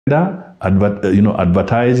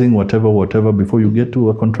advertising, whatever, before you get to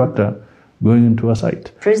a contractor going into a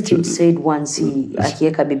site. President said once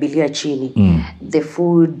akiweka Biblia chini, the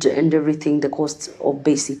food and everything, the cost of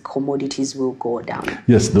basic commodities will go down.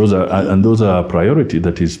 Yes, those are a priority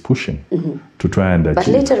that he's pushing to try and achieve. But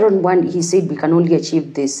later on, he said we can only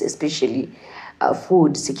achieve this, especially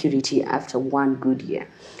food security, after one good year.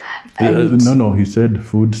 No, he said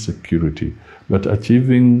food security, but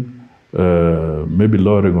achieving maybe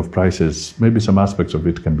lowering of prices, maybe some aspects of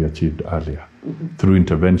it can be achieved earlier through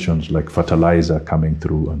interventions like fertilizer coming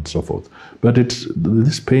through and so forth. But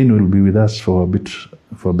this pain will be with us for a bit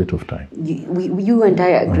of time. You and I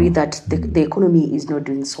agree that the economy is not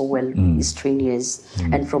doing so well these 20 years,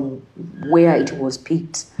 and from where it was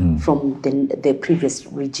picked from the previous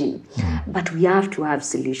regime. But we have to have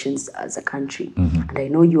solutions as a country. And I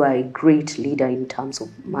know you are a great leader in terms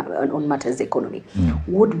of on matters economy.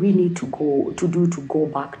 What we need to go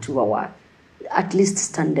back to our at least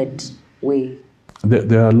standard way?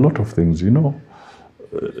 There are a lot of things,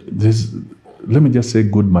 let me just say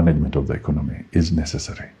good management of the economy is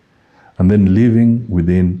necessary. And then living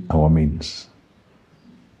within our means.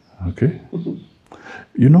 Okay?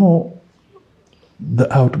 The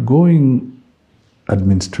outgoing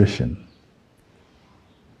administration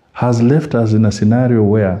has left us in a scenario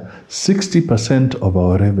where 60% of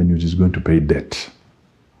our revenues is going to pay debt.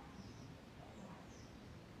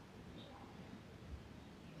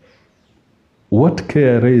 What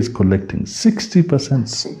KRA is collecting,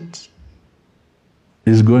 60%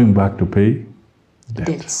 is going back to pay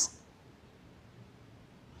debts.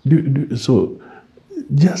 So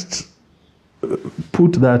just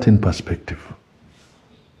put that in perspective.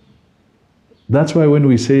 That's why when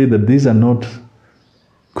we say that these are not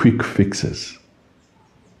quick fixes,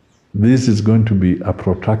 this is going to be a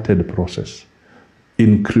protracted process,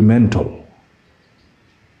 incremental,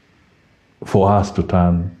 for us to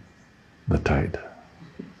turn the tide.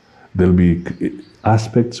 There'll be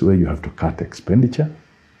aspects where you have to cut expenditure.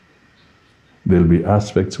 There'll be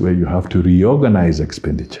aspects where you have to reorganize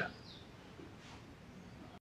expenditure.